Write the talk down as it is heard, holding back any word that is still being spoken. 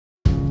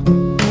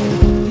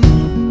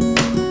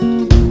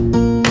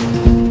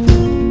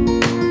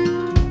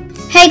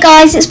Hey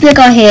guys, it's Blue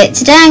Guy here.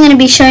 Today I'm going to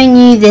be showing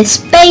you this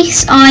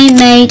base I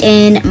made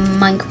in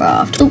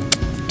Minecraft. Oh,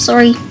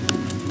 sorry.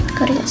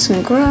 Gotta get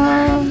some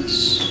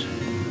grass.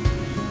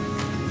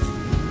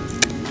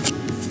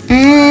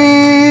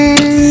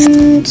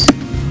 And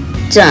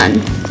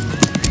done.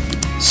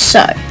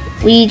 So,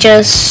 we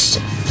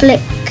just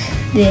flick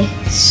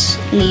this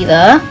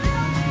lever.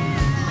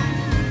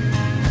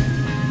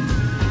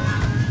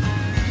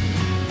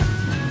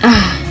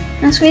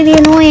 That's really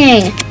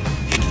annoying.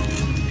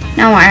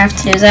 Now what I have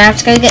to do is I have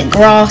to go get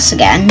grass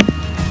again.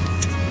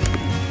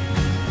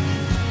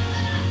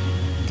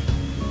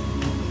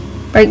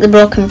 Break the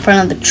block in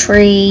front of the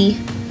tree.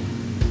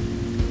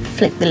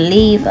 Flick the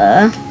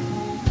lever.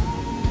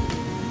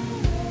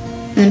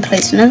 And then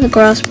place another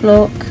grass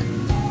block.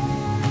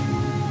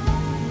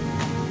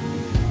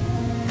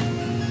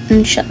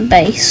 And shut the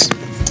base.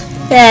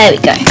 There we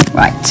go.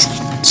 Right.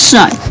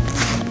 So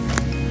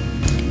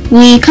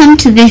we come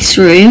to this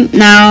room.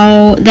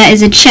 Now there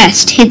is a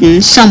chest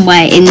hidden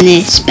somewhere in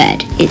this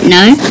bed.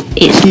 No,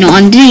 it's not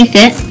underneath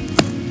it,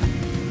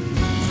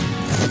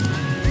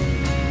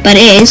 but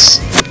it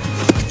is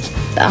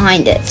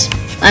behind it.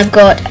 I've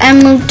got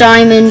emerald,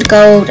 diamond,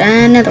 gold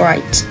and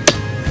netherite.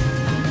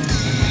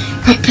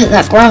 Right, put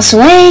that grass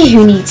away,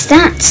 who needs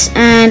that?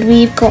 And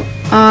we've got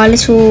our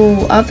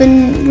little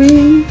oven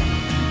room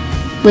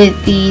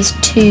with these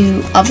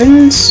two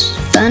ovens,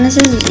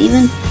 furnaces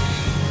even.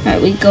 Right,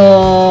 we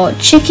got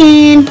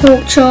chicken,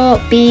 pork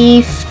chop,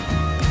 beef,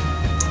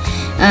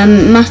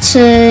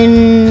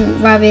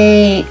 mutton,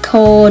 rabbit,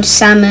 cod,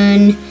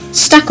 salmon,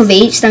 stack of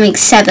each. That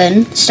makes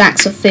 7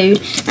 stacks of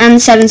food, and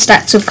 7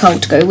 stacks of coal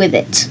to go with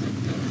it.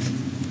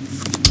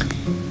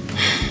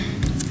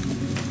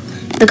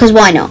 Because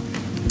why not?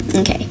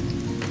 Okay.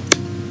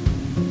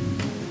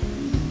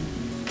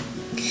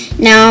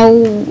 Now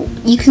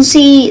you can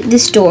see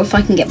this door if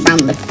I can get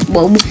round the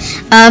wall,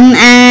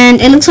 and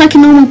it looks like a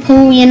normal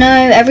pool, you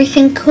know,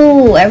 everything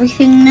cool,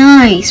 everything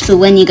nice, but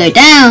when you go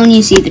down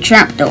you see the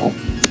trapdoor.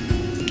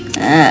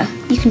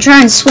 You can try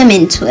and swim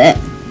into it.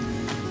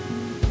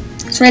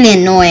 It's really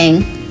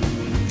annoying.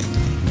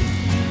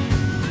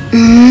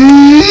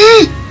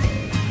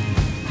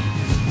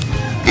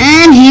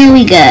 And here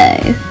we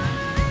go.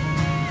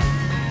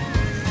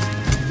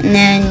 And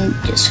then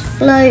just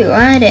float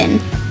right in.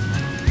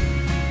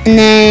 And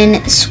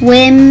then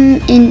swim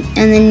in,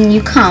 and then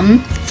you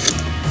come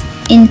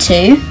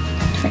into,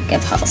 if I can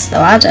get past the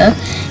ladder,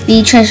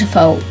 the treasure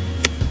vault.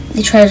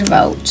 The treasure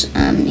vault,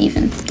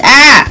 even.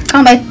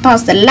 Can't go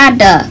past the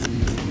ladder.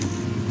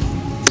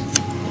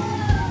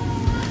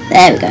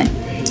 There we go.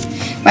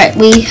 Right,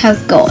 we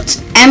have got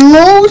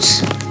emerald,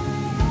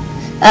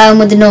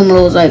 with the normal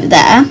ores over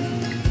there,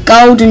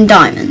 gold and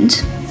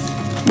diamond,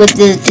 with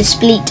the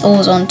split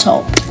ores on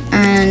top.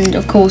 And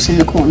of course in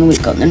the corner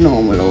we've got the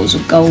normal ores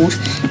of gold,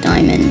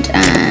 diamond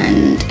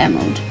and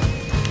emerald.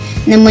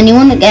 And then when you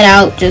want to get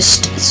out,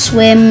 just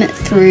swim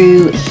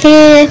through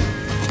here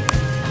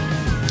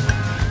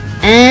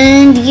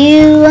and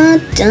you are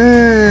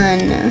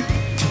done.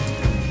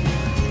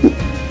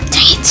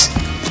 Dang it.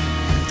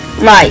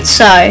 Right,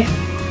 so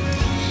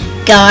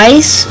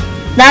guys,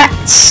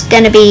 that's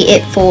going to be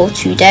it for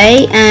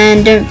today,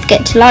 and don't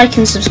forget to like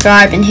and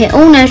subscribe and hit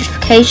all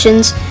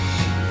notifications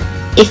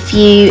if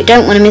you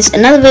don't want to miss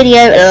another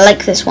video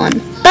like this one.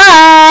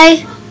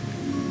 Bye!